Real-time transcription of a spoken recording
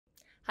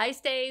Hi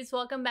Stays,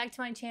 welcome back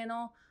to my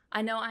channel.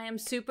 I know I am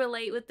super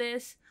late with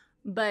this,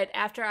 but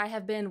after I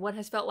have been what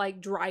has felt like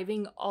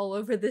driving all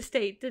over the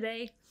state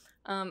today,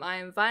 I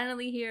am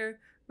finally here,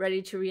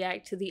 ready to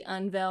react to the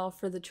unveil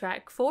for the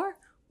track 4,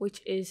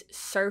 which is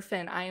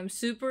Surfin. I am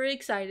super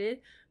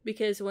excited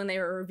because when they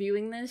were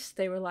reviewing this,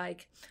 they were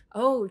like,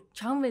 oh,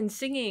 Changbin's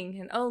singing,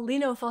 and oh,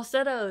 Lino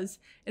falsettos,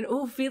 and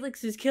oh,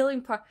 Felix is killing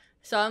part.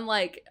 So I'm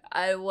like,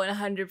 I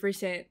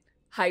 100%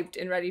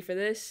 hyped and ready for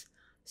this.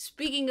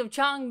 Speaking of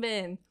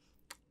Changbin,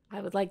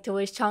 I would like to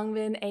wish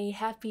Changbin a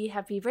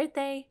happy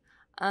birthday.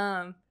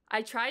 I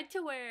tried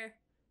to wear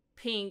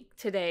pink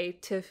today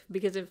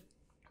because it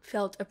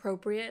felt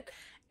appropriate,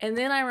 and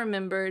then I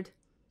remembered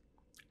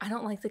I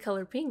don't like the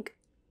color pink,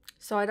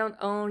 so I don't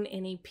own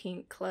any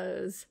pink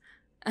clothes.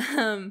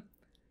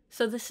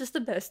 So this is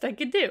the best I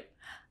could do.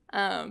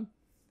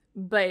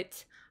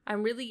 But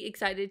I'm really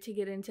excited to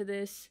get into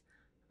this.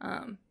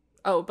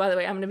 Oh, by the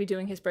way, I'm gonna be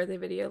doing his birthday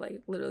video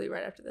like literally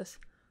right after this.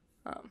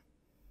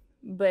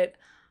 But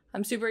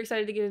I'm super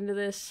excited to get into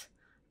this.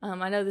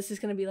 I know this is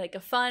gonna be like a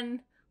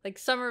fun, like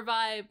summer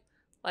vibe.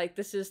 Like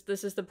this is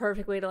the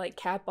perfect way to like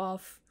cap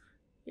off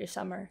your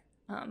summer.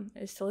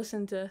 Is to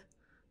listen to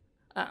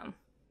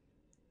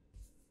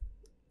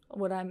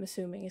what I'm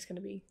assuming is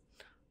gonna be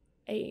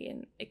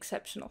an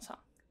exceptional song.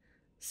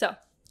 So,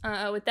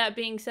 with that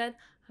being said,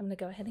 I'm gonna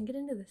go ahead and get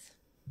into this.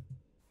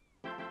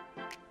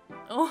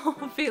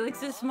 Oh,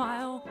 Felix's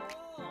smile.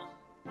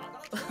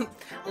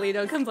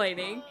 Lino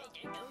complaining.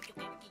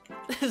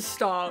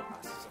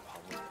 Stop.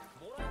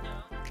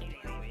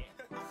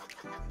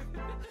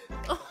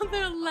 Oh,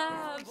 their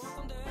laughs.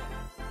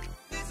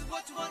 This is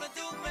what you wanna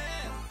do,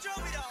 man.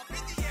 Throw it up in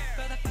the air.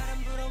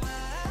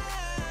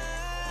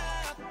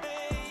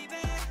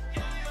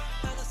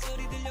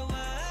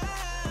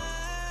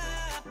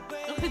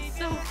 Oh, it's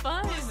so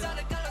fun.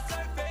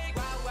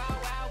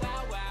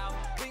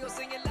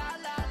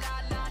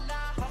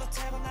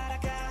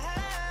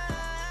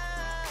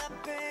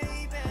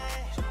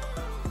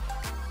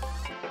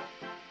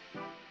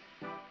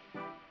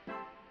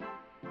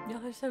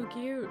 Y'all are so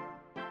cute.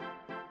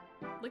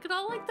 Look at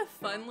all like the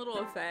fun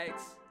little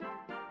effects.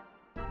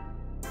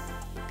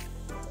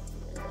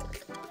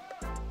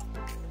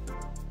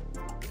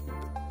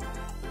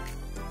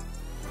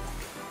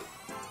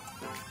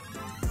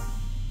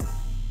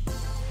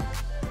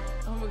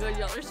 Oh my god,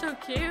 y'all are so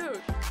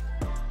cute.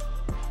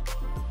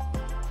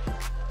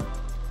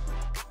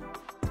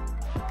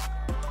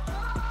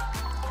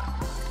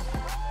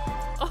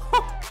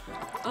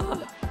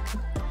 Oh,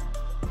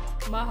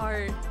 my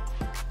heart.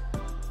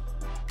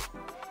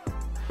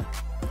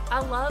 I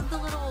love the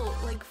little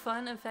like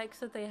fun effects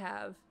that they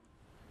have.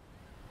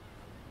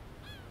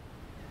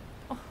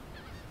 Oh.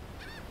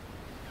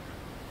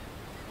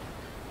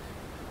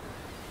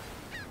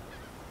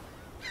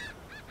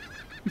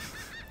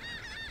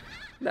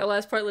 That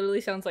last part literally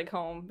sounds like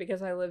home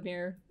because I live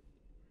near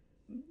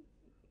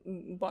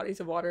bodies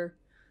of water.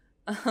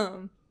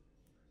 So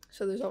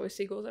there's always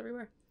seagulls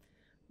everywhere.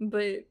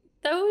 But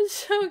that was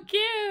so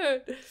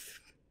cute.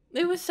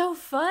 It was so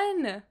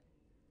fun.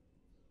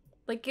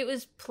 Like, it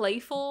was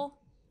playful.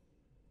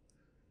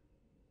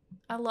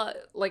 I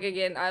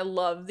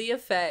love the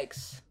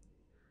effects.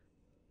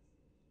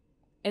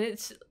 And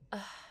it's,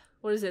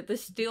 what is it? The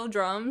steel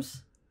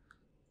drums?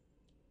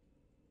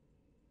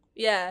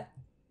 Yeah,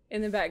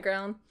 in the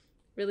background.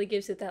 Really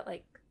gives it that,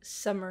 like,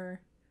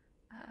 summer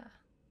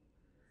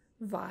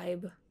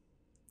vibe.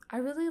 I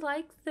really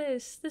like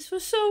this. This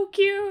was so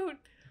cute.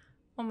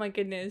 Oh my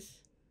goodness.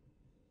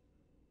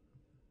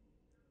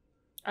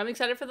 I'm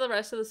excited for the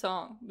rest of the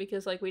song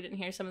because like we didn't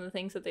hear some of the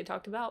things that they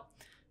talked about.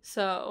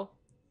 So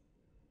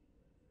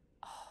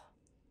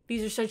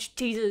these are such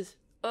teases.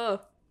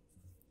 But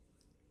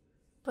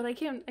I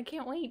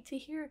can't wait to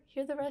hear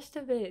the rest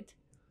of it.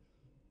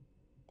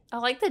 I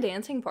like the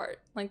dancing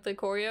part, like the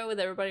choreo with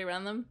everybody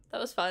around them. That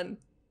was fun.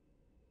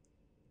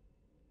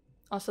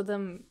 Also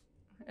them,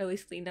 at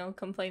least Lino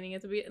complaining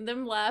at the beginning,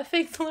 them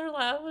laughing. Their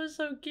laugh was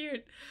so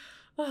cute.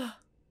 Oh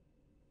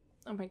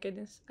my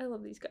goodness, I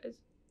love these guys.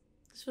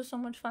 This was so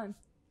much fun.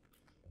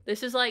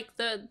 This is like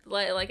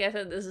like I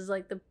said, this is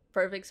like the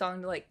perfect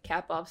song to like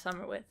cap off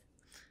summer with.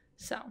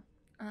 So,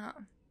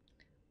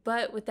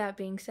 but with that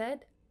being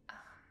said,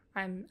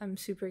 I'm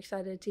super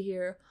excited to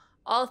hear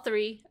all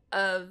 3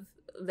 of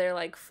their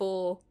like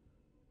full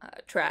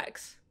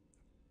tracks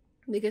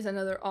because I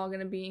know they're all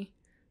gonna be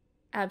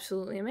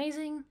absolutely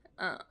amazing.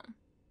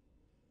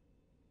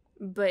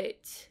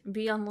 But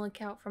be on the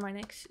lookout for my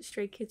next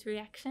Stray Kids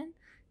reaction.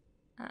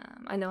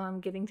 I know I'm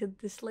getting to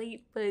this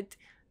late, but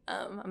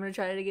I'm going to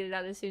try to get it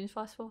out as soon as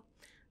possible.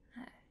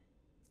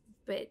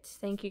 But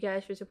thank you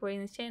guys for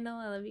supporting this channel.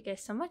 I love you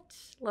guys so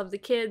much. Love the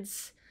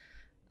kids.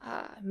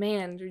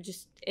 Man, they're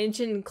just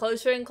inching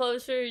closer and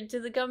closer to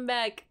the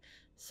comeback.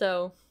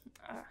 So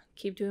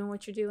keep doing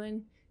what you're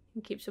doing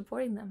and keep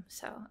supporting them.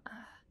 So,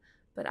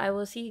 but I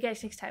will see you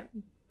guys next time.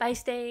 Bye,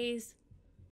 Stays.